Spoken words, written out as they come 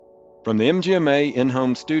From the MGMA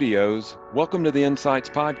in-home studios, welcome to the Insights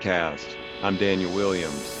Podcast. I'm Daniel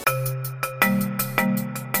Williams.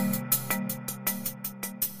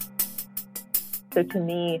 So to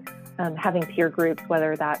me, having peer groups,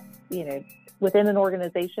 whether that's, within an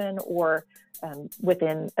organization or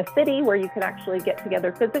within a city where you can actually get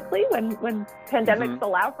together physically when pandemics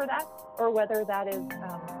allow for that, or whether that is,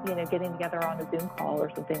 getting together on a Zoom call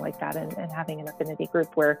or something like that and having an affinity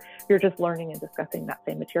group where you're just learning and discussing that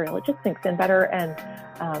same material. It just sinks in better and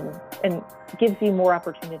gives you more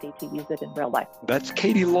opportunity to use it in real life. That's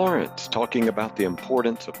Katie Lawrence talking about the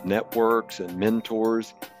importance of networks and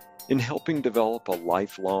mentors in helping develop a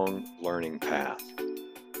lifelong learning path.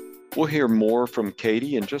 We'll hear more from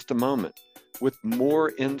Katie in just a moment with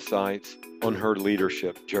more insights on her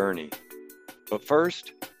leadership journey. But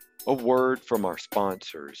first, a word from our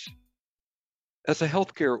sponsors. As a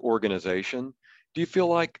healthcare organization, do you feel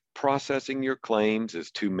like processing your claims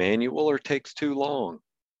is too manual or takes too long?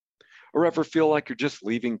 Or ever feel like you're just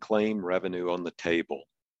leaving claim revenue on the table?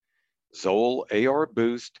 Zoll AR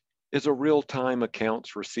Boost is a real-time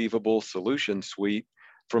accounts receivable solution suite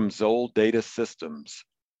from Zoll Data Systems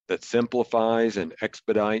that simplifies and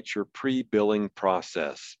expedites your pre-billing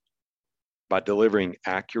process by delivering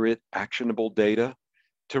accurate, actionable data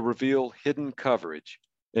to reveal hidden coverage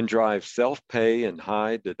and drive self-pay and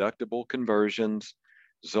high deductible conversions.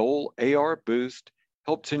 Zoll AR Boost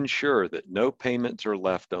helps ensure that no payments are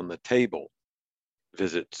left on the table.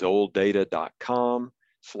 Visit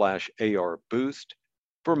zolldata.com/AR Boost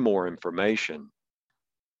for more information.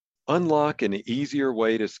 Unlock an easier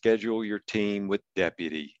way to schedule your team with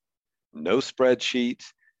Deputy. No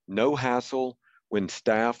spreadsheets, no hassle when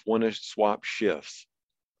staff want to swap shifts,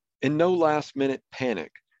 and no last-minute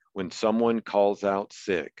panic when someone calls out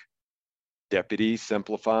sick. Deputy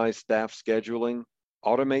simplifies staff scheduling,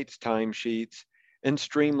 automates timesheets, and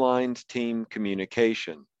streamlines team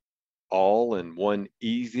communication, all in one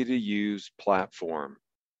easy-to-use platform.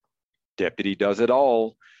 Deputy does it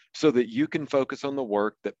all so that you can focus on the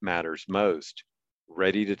work that matters most.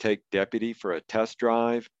 Ready to take Deputy for a test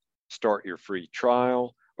drive? Start your free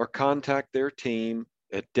trial or contact their team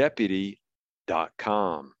at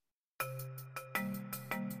deputy.com.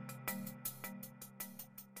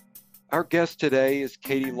 Our guest today is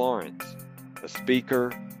Katie Lawrence, a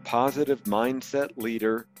speaker, positive mindset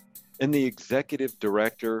leader, and the executive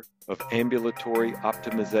director of ambulatory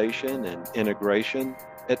optimization and integration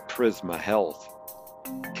at Prisma Health.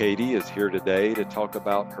 Katie is here today to talk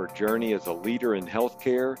about her journey as a leader in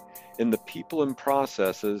healthcare and the people and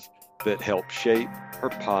processes that help shape her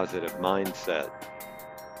positive mindset.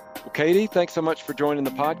 Well, Katie, thanks so much for joining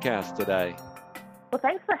the podcast today. Well,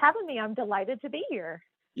 thanks for having me. I'm delighted to be here.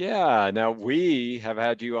 Yeah, now we have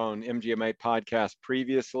had you on MGMA podcast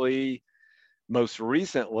previously. Most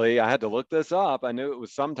recently, I had to look this up. I knew it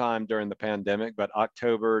was sometime during the pandemic, but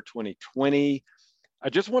October 2020. I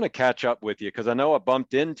just want to catch up with you because I know I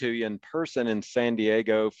bumped into you in person in San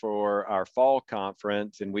Diego for our fall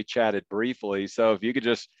conference and we chatted briefly. So if you could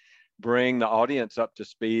just bring the audience up to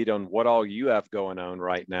speed on what all you have going on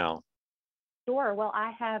right now. Sure. Well,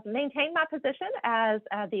 I have maintained my position as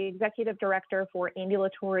the executive director for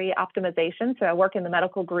ambulatory optimization. So I work in the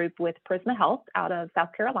medical group with Prisma Health out of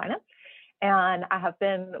South Carolina. And I have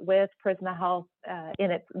been with Prisma Health in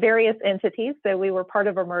its various entities. So we were part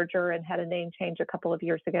of a merger and had a name change a couple of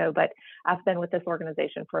years ago, but I've been with this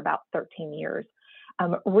organization for about 13 years.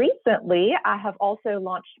 Recently, I have also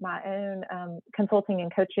launched my own consulting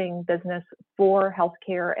and coaching business for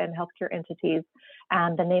healthcare and healthcare entities.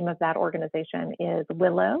 And the name of that organization is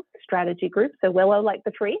Willow Strategy Group. So Willow, like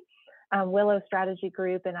the tree, Willow Strategy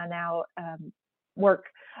Group. And I now work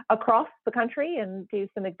across the country and do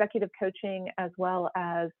some executive coaching as well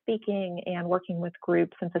as speaking and working with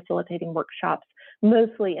groups and facilitating workshops,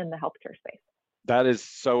 mostly in the healthcare space. That is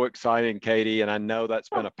so exciting, Katie, and I know that's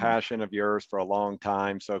been a passion of yours for a long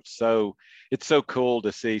time. So it's so cool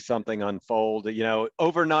to see something unfold.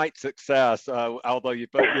 Overnight success. Although you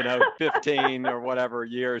put 15 or whatever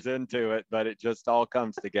years into it, but it just all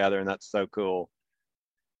comes together, and that's so cool.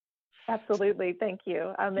 Absolutely, thank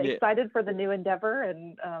you. I'm excited for the new endeavor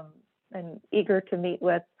and eager to meet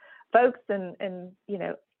with folks and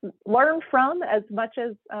learn from as much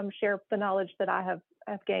as share the knowledge that I have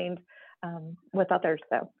gained with others.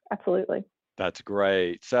 So absolutely. That's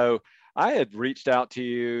great. So I had reached out to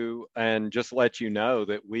you and just let you know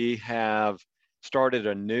that we have started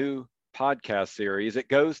a new podcast series. It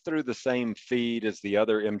goes through the same feed as the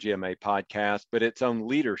other MGMA podcast, but it's on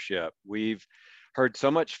leadership. We've heard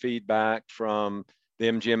so much feedback from the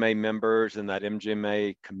MGMA members and that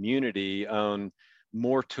MGMA community on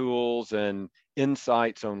more tools and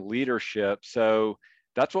insights on leadership. So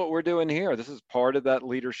that's what we're doing here. This is part of that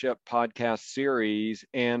leadership podcast series.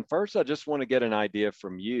 And first, I just want to get an idea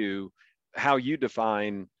from you how you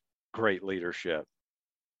define great leadership.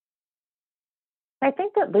 I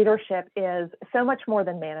think that leadership is so much more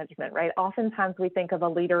than management, right? Oftentimes we think of a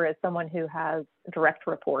leader as someone who has direct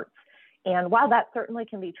reports. And while that certainly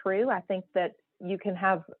can be true, I think that you can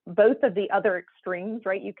have both of the other extremes,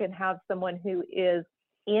 right? You can have someone who is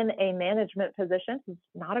in a management position who's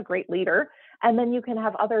not a great leader. And then you can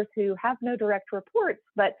have others who have no direct reports,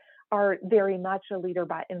 but are very much a leader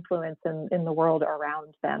by influence in the world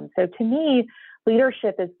around them. So to me,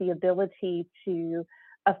 leadership is the ability to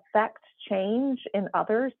affect change in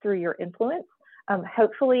others through your influence.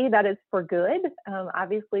 Hopefully that is for good.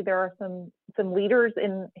 Obviously there are some leaders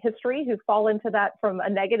in history who fall into that from a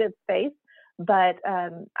negative space, but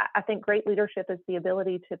I think great leadership is the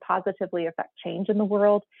ability to positively affect change in the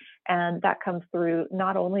world. And that comes through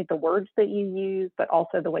not only the words that you use, but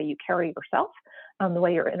also the way you carry yourself, the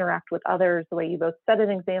way you interact with others, the way you both set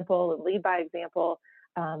an example and lead by example,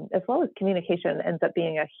 as well as communication ends up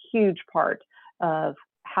being a huge part of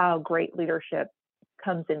how great leadership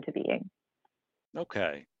comes into being.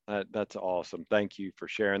 Okay, that's awesome. Thank you for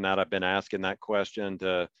sharing that. I've been asking that question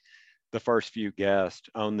to the first few guests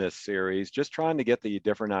on this series, just trying to get the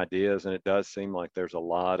different ideas. And it does seem like there's a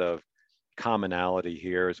lot of commonality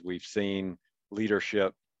here as we've seen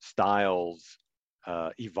leadership styles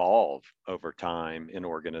evolve over time in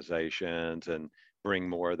organizations and bring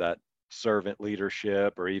more of that servant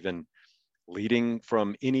leadership or even leading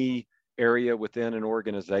from any area within an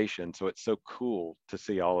organization. So it's so cool to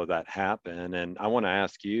see all of that happen. And I want to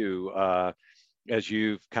ask you, as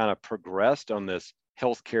you've kind of progressed on this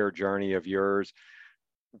healthcare journey of yours,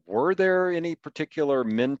 were there any particular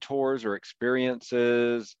mentors or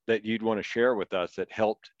experiences that you'd want to share with us that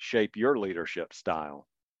helped shape your leadership style?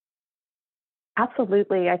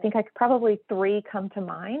 Absolutely. I think probably three come to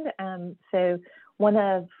mind. So one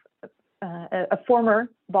of a former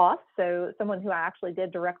boss, so someone who I actually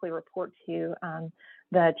did directly report to.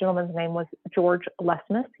 The gentleman's name was George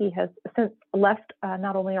Lesmus. He has since left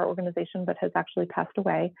not only our organization, but has actually passed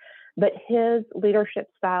away. But his leadership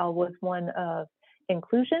style was one of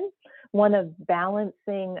inclusion, one of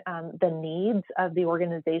balancing the needs of the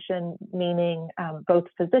organization, meaning both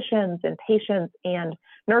physicians and patients and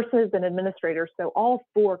nurses and administrators. So all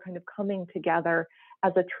four kind of coming together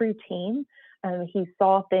as a true team. He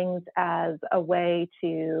saw things as a way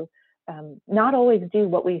to not always do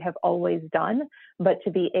what we have always done, but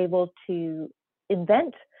to be able to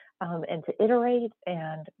invent and to iterate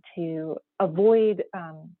and to avoid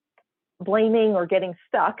blaming or getting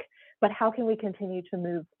stuck, but how can we continue to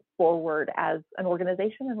move forward as an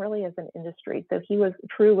organization and really as an industry? So he was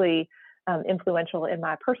truly influential in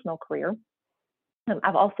my personal career.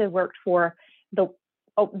 I've also worked for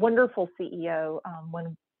a wonderful CEO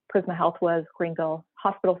when Prisma Health was Greenville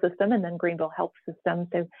Hospital System and then Greenville Health System.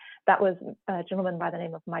 So that was a gentleman by the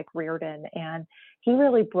name of Mike Reardon. And he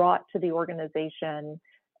really brought to the organization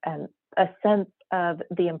a sense of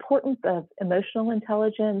the importance of emotional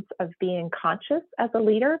intelligence, of being conscious as a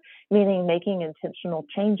leader, meaning making intentional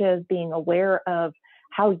changes, being aware of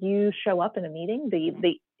how you show up in a meeting,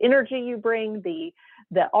 the energy you bring, the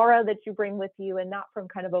aura that you bring with you, and not from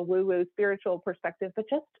kind of a woo-woo spiritual perspective, but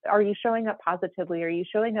just, are you showing up positively? Are you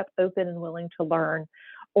showing up open and willing to learn?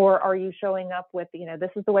 Or are you showing up with, this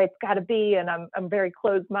is the way it's got to be, and I'm very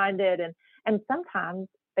closed-minded. And sometimes,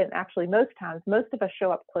 and actually most times, most of us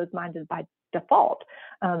show up closed-minded by default.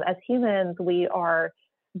 As humans, we are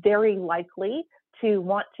very likely to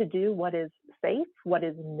want to do what is safe, what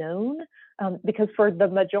is known, because for the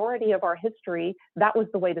majority of our history, that was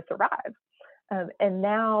the way to survive. And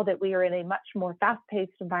now that we are in a much more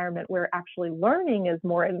fast-paced environment where actually learning is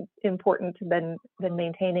more important than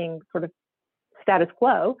maintaining sort of status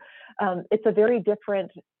quo, it's a very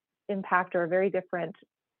different impact or a very different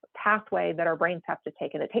pathway that our brains have to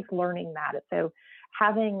take, and it takes learning that. So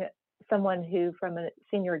having someone who from a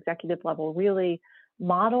senior executive level really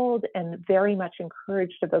modeled and very much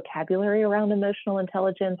encouraged a vocabulary around emotional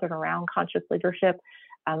intelligence and around conscious leadership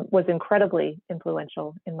was incredibly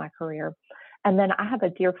influential in my career. And then I have a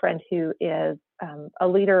dear friend who is a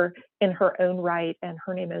leader in her own right, and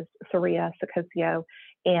her name is Saria Sicosio,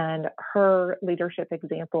 and her leadership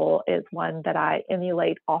example is one that I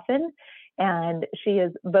emulate often. And she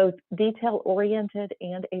is both detail-oriented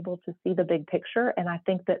and able to see the big picture. And I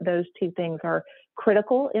think that those two things are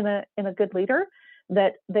critical in a good leader,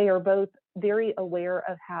 that they are both very aware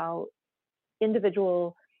of how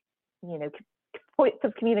individual, points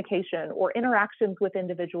of communication or interactions with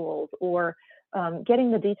individuals or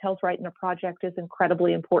getting the details right in a project is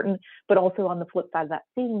incredibly important, but also on the flip side of that,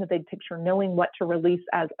 seeing the big picture, knowing what to release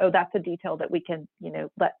as, oh, that's a detail that we can,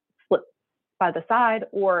 let slip by the side,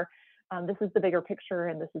 or this is the bigger picture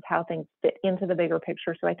and this is how things fit into the bigger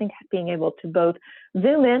picture. So I think being able to both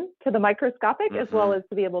zoom in to the microscopic as well as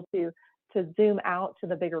to be able to zoom out to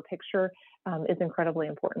the bigger picture is incredibly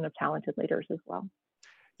important of talented leaders as well.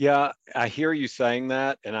 Yeah, I hear you saying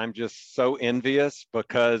that, and I'm just so envious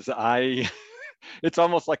because it's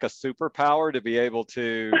almost like a superpower to be able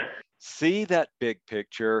to see that big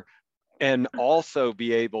picture and also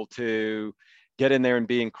be able to get in there and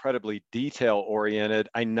be incredibly detail oriented.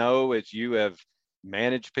 I know as you have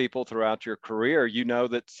managed people throughout your career, you know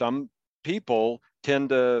that some people tend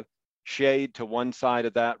to shade to one side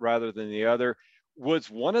of that rather than the other. Was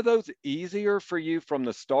one of those easier for you from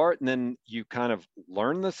the start and then you kind of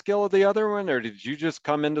learn the skill of the other one, or did you just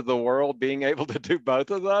come into the world being able to do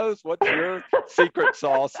both of those? What's your secret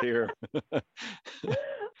sauce here?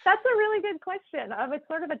 That's a really good question. It's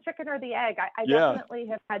sort of a chicken or the egg. I definitely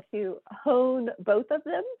have had to hone both of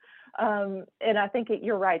them. And I think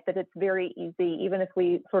you're right that it's very easy, even if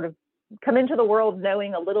we sort of come into the world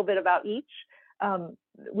knowing a little bit about each,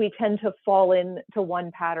 we tend to fall into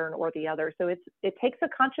one pattern or the other. So it takes a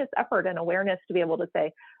conscious effort and awareness to be able to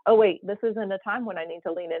say, oh, wait, this isn't a time when I need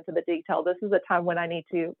to lean into the detail. This is a time when I need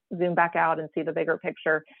to zoom back out and see the bigger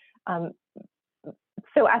picture.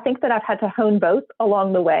 So I think that I've had to hone both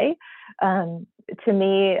along the way. To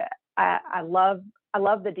me, I love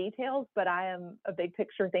the details, but I am a big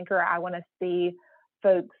picture thinker. I want to see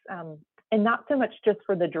folks, and not so much just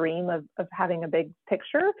for the dream of having a big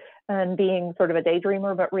picture and being sort of a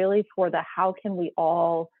daydreamer, but really for the how can we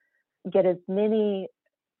all get as many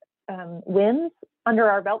wins under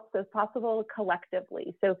our belts as possible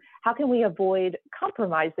collectively. So how can we avoid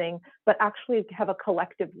compromising, but actually have a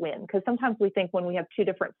collective win? Because sometimes we think when we have two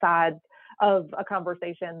different sides of a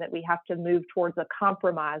conversation that we have to move towards a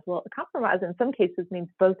compromise. Well, a compromise in some cases means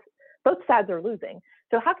both sides are losing.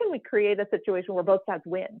 So how can we create a situation where both sides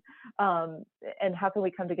win? And how can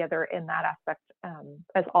we come together in that aspect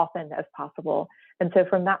as often as possible? And so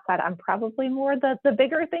from that side, I'm probably more the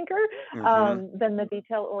bigger thinker than the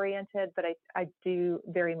detail oriented, but I do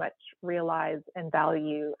very much realize and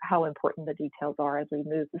value how important the details are as we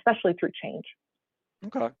move, especially through change.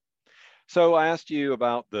 Okay. So I asked you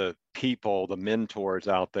about the people, the mentors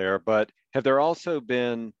out there, but have there also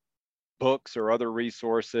been books or other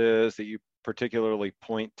resources that you particularly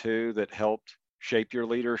point to that helped shape your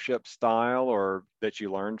leadership style or that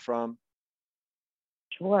you learned from?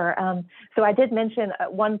 Sure. So I did mention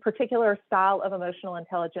one particular style of emotional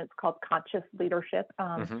intelligence called conscious leadership.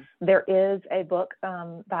 There is a book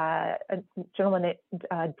by a gentleman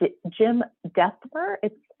named Jim Dethmer.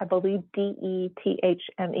 It's, I believe,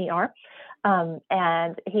 Dethmer.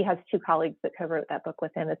 And he has two colleagues that co-wrote that book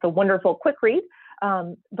with him. It's a wonderful, quick read,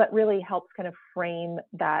 but really helps kind of frame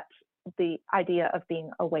the idea of being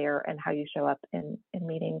aware and how you show up in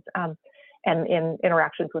meetings and in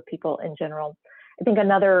interactions with people in general. I think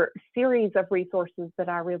another series of resources that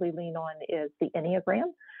I really lean on is the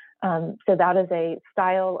Enneagram. So that is a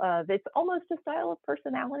style it's almost a style of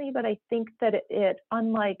personality, but I think that it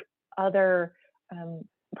unlike other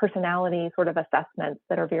personality sort of assessments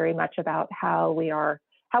that are very much about how we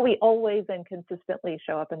always and consistently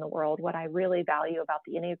show up in the world. What I really value about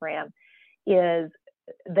the Enneagram is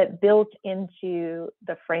that built into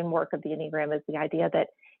the framework of the Enneagram is the idea that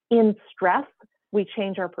in stress, we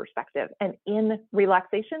change our perspective, and in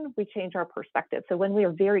relaxation, we change our perspective. So when we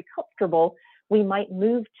are very comfortable, we might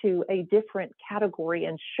move to a different category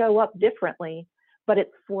and show up differently, but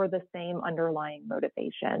it's for the same underlying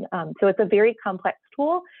motivation. So it's a very complex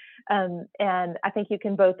tool, and I think you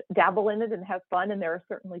can both dabble in it and have fun, and there are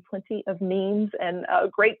certainly plenty of memes and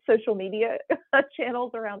great social media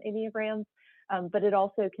channels around Enneagrams, but it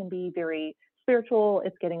also can be very spiritual.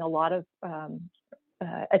 It's getting a lot of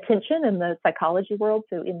attention in the psychology world,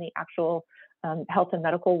 so in the actual health and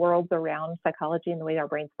medical worlds around psychology and the way our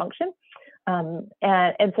brains function.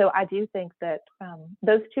 And so I do think that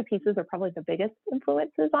those two pieces are probably the biggest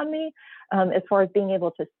influences on me as far as being able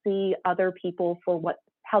to see other people for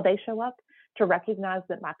how they show up, to recognize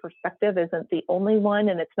that my perspective isn't the only one,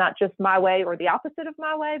 and it's not just my way or the opposite of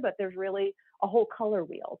my way, but there's really a whole color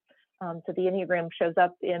wheel. So the Enneagram shows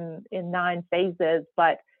up in 9 phases,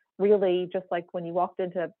 but really, just like when you walked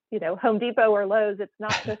into, Home Depot or Lowe's, it's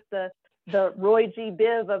not just the Roy G.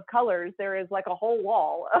 Biv of colors. There is like a whole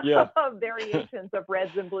wall of variations of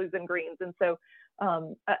reds and blues and greens. And so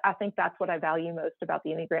I think that's what I value most about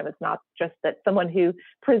the Enneagram. It's not just that someone who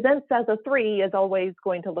presents as a 3 is always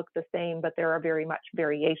going to look the same, but there are very much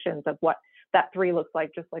variations of what that 3 looks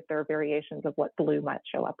like, just like there are variations of what blue might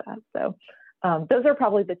show up as. So those are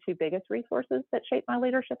probably the 2 biggest resources that shape my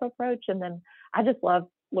leadership approach. And then I just love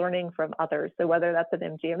learning from others. So whether that's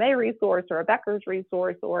an MGMA resource or a Becker's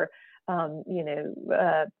resource or,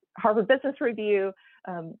 Harvard Business Review,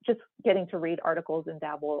 just getting to read articles and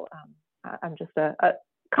dabble. I'm just a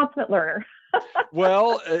consummate learner.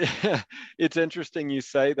 Well, it's interesting you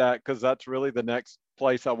say that, because that's really the next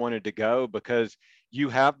place I wanted to go, because you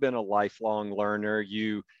have been a lifelong learner.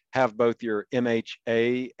 You have both your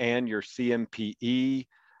MHA and your CMPE.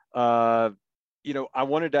 I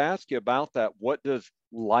wanted to ask you about that. What does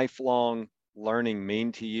lifelong learning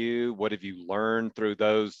mean to you? What have you learned through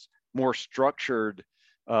those more structured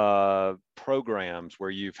programs where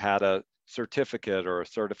you've had a certificate or a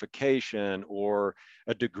certification or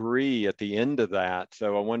a degree at the end of that?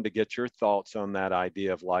 So I wanted to get your thoughts on that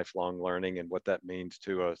idea of lifelong learning and what that means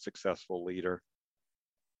to a successful leader.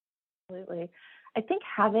 Absolutely. I think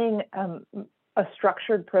having a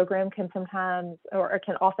structured program can sometimes, or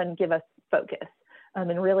can often, give us focus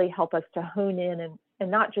and really help us to hone in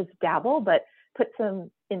and not just dabble, but put some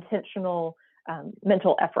intentional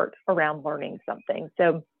mental effort around learning something.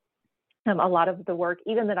 So a lot of the work,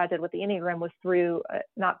 even that I did with the Enneagram, was through,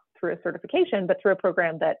 not through a certification, but through a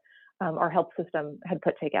program that our health system had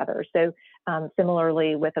put together. So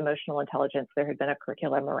similarly with emotional intelligence, there had been a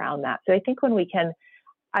curriculum around that. So I think when we can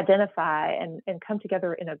identify and come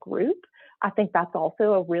together in a group, I think that's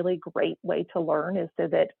also a really great way to learn, is so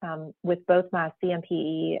that with both my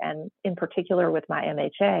CMPE and in particular with my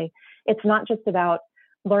MHA, it's not just about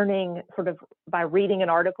learning sort of by reading an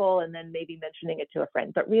article and then maybe mentioning it to a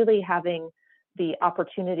friend, but really having the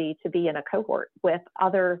opportunity to be in a cohort with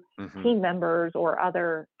other team members or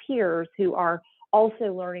other peers who are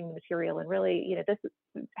also learning the material, and really, this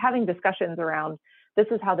is having discussions around, this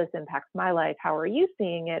is how this impacts my life. How are you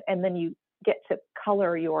seeing it? And then you get to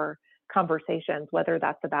color your conversations, whether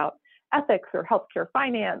that's about ethics or healthcare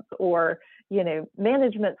finance or,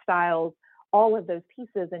 management styles, all of those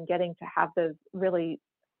pieces, and getting to have those really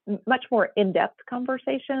much more in-depth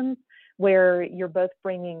conversations where you're both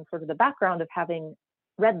bringing sort of the background of having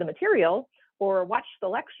read the material or watched the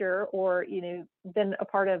lecture or, been a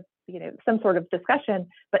part of, some sort of discussion,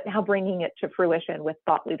 but now bringing it to fruition with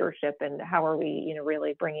thought leadership and how are we,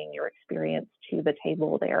 really bringing your experience to the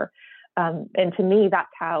table there. And to me,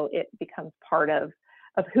 that's how it becomes part of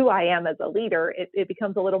who I am as a leader. It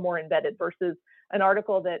becomes a little more embedded versus an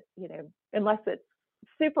article that, unless it's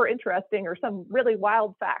super interesting or some really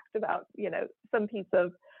wild fact about, some piece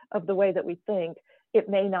of the way that we think, it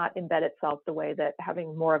may not embed itself the way that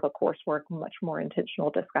having more of a coursework, much more intentional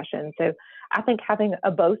discussion. So I think having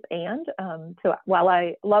a both and, so while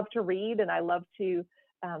I love to read and I love to,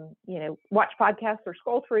 watch podcasts or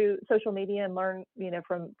scroll through social media and learn,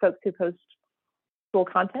 from folks who post cool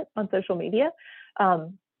content on social media,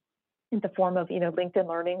 in the form of, LinkedIn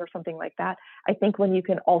Learning or something like that. I think when you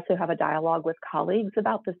can also have a dialogue with colleagues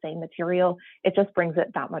about the same material, it just brings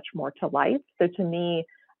it that much more to life. So to me,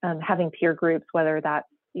 having peer groups, whether that's,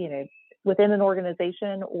 within an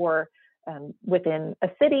organization or within a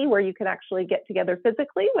city where you can actually get together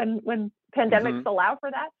physically when pandemics allow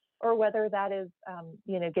for that, or whether that is,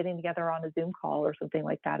 getting together on a Zoom call or something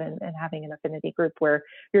like that and having an affinity group where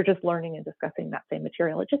you're just learning and discussing that same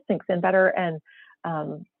material. It just sinks in better and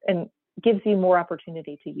gives you more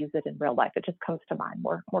opportunity to use it in real life. It just comes to mind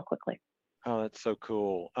more quickly. Oh, that's so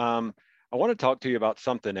cool. I want to talk to you about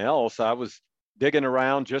something else. I was digging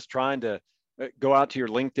around, just trying to go out to your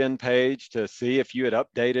LinkedIn page to see if you had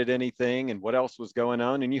updated anything and what else was going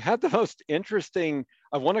on. And you had the most interesting,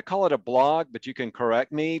 I want to call it a blog, but you can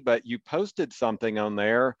correct me, but you posted something on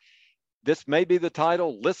there. This may be the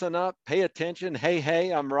title, Listen Up, Pay Attention.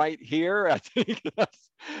 Hey, I'm right here. I think that's,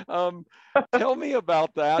 tell me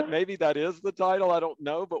about that. Maybe that is the title. I don't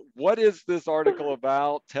know. But what is this article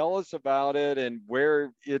about? Tell us about it and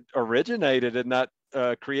where it originated in that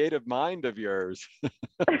creative mind of yours.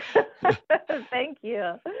 Thank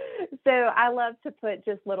you. So I love to put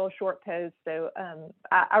just little short posts. So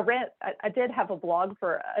I did have a blog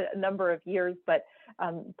for a number of years, but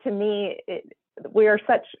to me, we are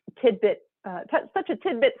such a tidbit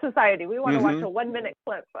society. We want to watch a 1-minute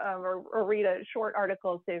clip or read a short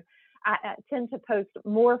article. So I tend to post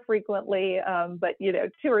more frequently, but 2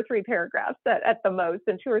 or 3 paragraphs at the most,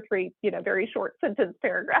 and 2 or 3 very short sentence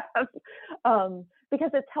paragraphs,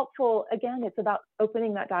 because it's helpful. Again, it's about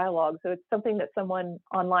opening that dialogue. So it's something that someone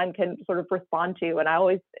online can sort of respond to, and I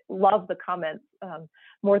always love the comments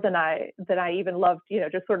more than I even loved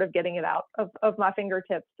just sort of getting it out of my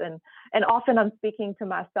fingertips. And often I'm speaking to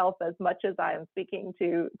myself as much as I am speaking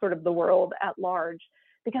to sort of the world at large.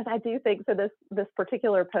 because I do think so. This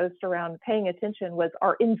particular post around paying attention was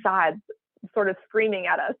our insides sort of screaming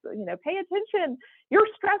at us, pay attention. You're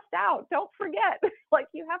stressed out. Don't forget. Like,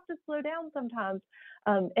 you have to slow down sometimes.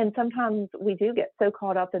 And sometimes we do get so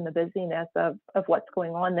caught up in the busyness of what's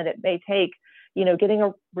going on that it may take, getting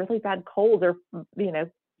a really bad cold or,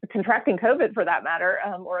 contracting COVID for that matter,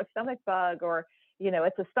 or a stomach bug, or,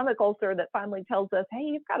 it's a stomach ulcer that finally tells us, hey,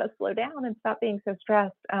 you've got to slow down and stop being so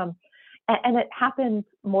stressed. And it happens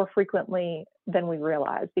more frequently than we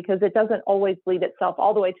realize, because it doesn't always lead itself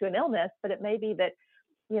all the way to an illness, but it may be that,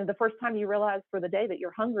 the first time you realize for the day that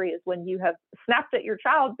you're hungry is when you have snapped at your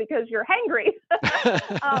child because you're hangry.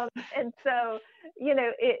 And so,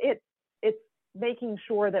 it's making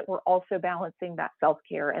sure that we're also balancing that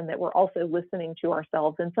self-care and that we're also listening to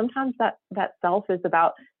ourselves. And sometimes that self is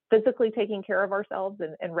about physically taking care of ourselves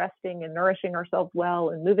and resting and nourishing ourselves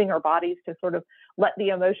well and moving our bodies to sort of let the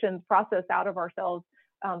emotions process out of ourselves.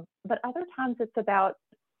 But other times it's about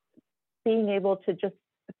being able to just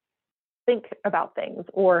think about things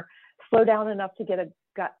or slow down enough to get a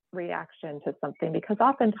gut reaction to something. Because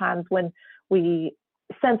oftentimes when we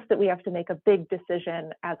sense that we have to make a big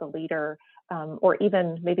decision as a leader, or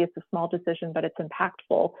even maybe it's a small decision, but it's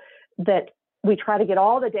impactful, that we try to get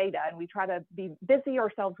all the data and we try to be busy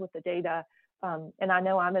ourselves with the data. And I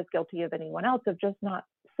know I'm as guilty of anyone else of just not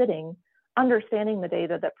sitting, understanding the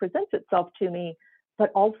data that presents itself to me,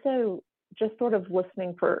 but also just sort of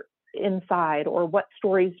listening for inside, or what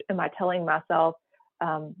stories am I telling myself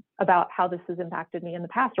about how this has impacted me in the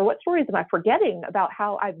past, or what stories am I forgetting about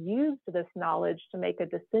how I've used this knowledge to make a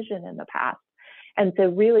decision in the past. And so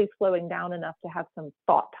really slowing down enough to have some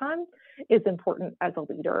thought time is important as a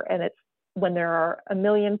leader. And it's when there are a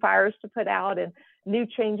million fires to put out and new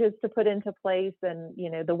changes to put into place, and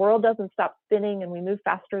the world doesn't stop spinning and we move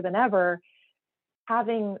faster than ever,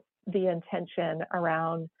 having the intention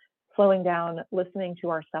around slowing down, listening to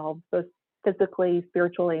ourselves, both physically,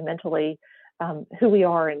 spiritually, mentally, who we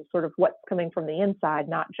are and sort of what's coming from the inside,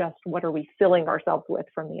 not just what are we filling ourselves with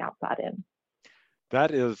from the outside in.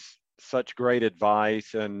 That is such great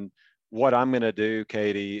advice. And what I'm going to do,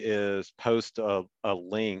 Katie, is post a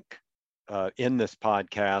link in this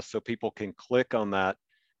podcast so people can click on that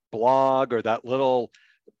blog or that little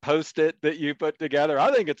post-it that you put together.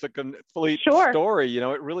 I think it's a complete story.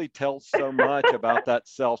 It really tells so much about that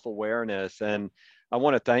self-awareness. And I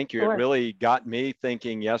want to thank you. It really got me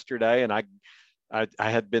thinking yesterday, and I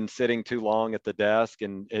had been sitting too long at the desk,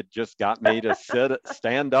 and it just got me to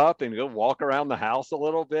stand up and go walk around the house a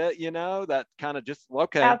little bit, that kind of just,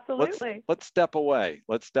 okay, absolutely. Let's step away.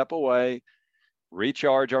 Let's step away,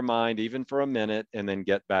 recharge our mind even for a minute, and then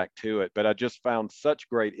get back to it. But I just found such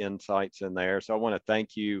great insights in there. So I want to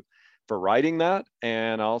thank you for writing that.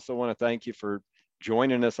 And I also want to thank you for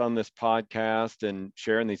joining us on this podcast and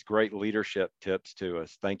sharing these great leadership tips to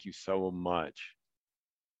us. Thank you so much.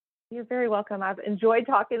 You're very welcome. I've enjoyed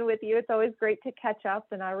talking with you. It's always great to catch up,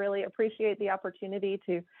 and I really appreciate the opportunity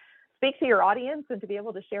to speak to your audience and to be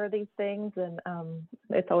able to share these things. And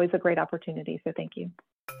it's always a great opportunity. So thank you.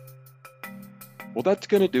 Well, that's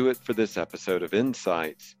going to do it for this episode of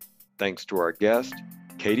Insights. Thanks to our guest,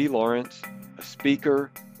 Katie Lawrence, a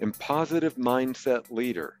speaker and positive mindset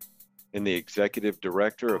leader, and the Executive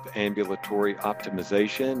Director of Ambulatory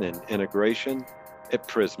Optimization and Integration at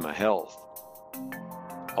Prisma Health.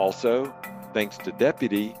 Also, thanks to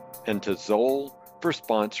Deputy and to Zoll for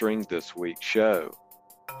sponsoring this week's show.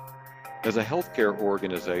 As a healthcare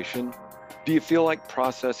organization, do you feel like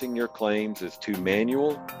processing your claims is too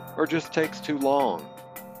manual or just takes too long?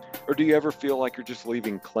 Or do you ever feel like you're just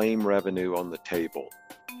leaving claim revenue on the table?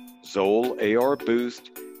 Zoll AR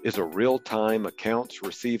Boost is a real-time accounts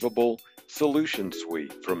receivable solution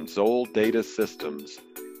suite from Zoll Data Systems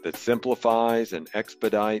that simplifies and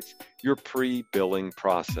expedites your pre-billing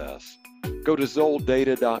process. Go to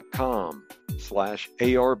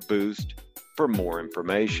zolldata.com/ARBoost for more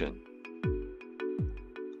information.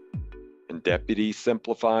 And Deputy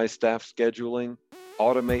simplifies staff scheduling,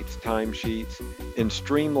 automates timesheets, and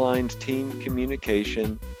streamlines team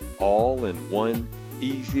communication, all in one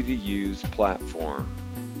easy-to-use platform.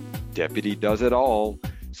 Deputy does it all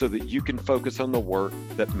so that you can focus on the work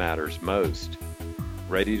that matters most.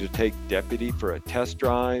 Ready to take Deputy for a test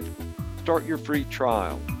drive? Start your free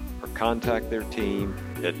trial or contact their team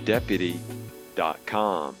at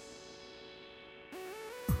deputy.com.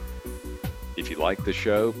 If you like the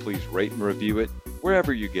show, please rate and review it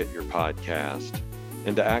wherever you get your podcast.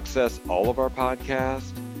 And to access all of our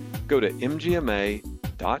podcasts, go to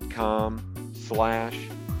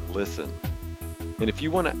mgma.com/listen. And if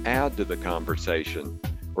you want to add to the conversation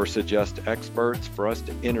or suggest experts for us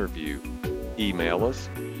to interview, email us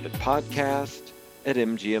at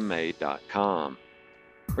podcast@mgma.com.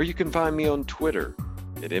 Or you can find me on Twitter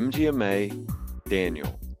at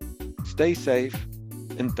mgma.daniel. Stay safe,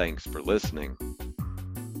 and thanks for listening.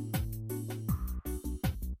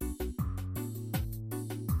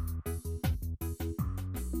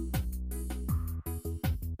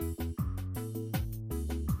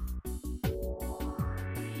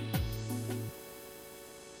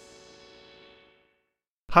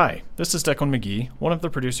 Hi, this is Declan McGee, one of the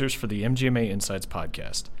producers for the MGMA Insights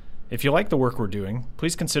podcast. If you like the work we're doing,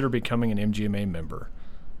 please consider becoming an MGMA member.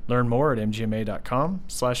 Learn more at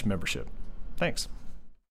mgma.com/membership. Thanks.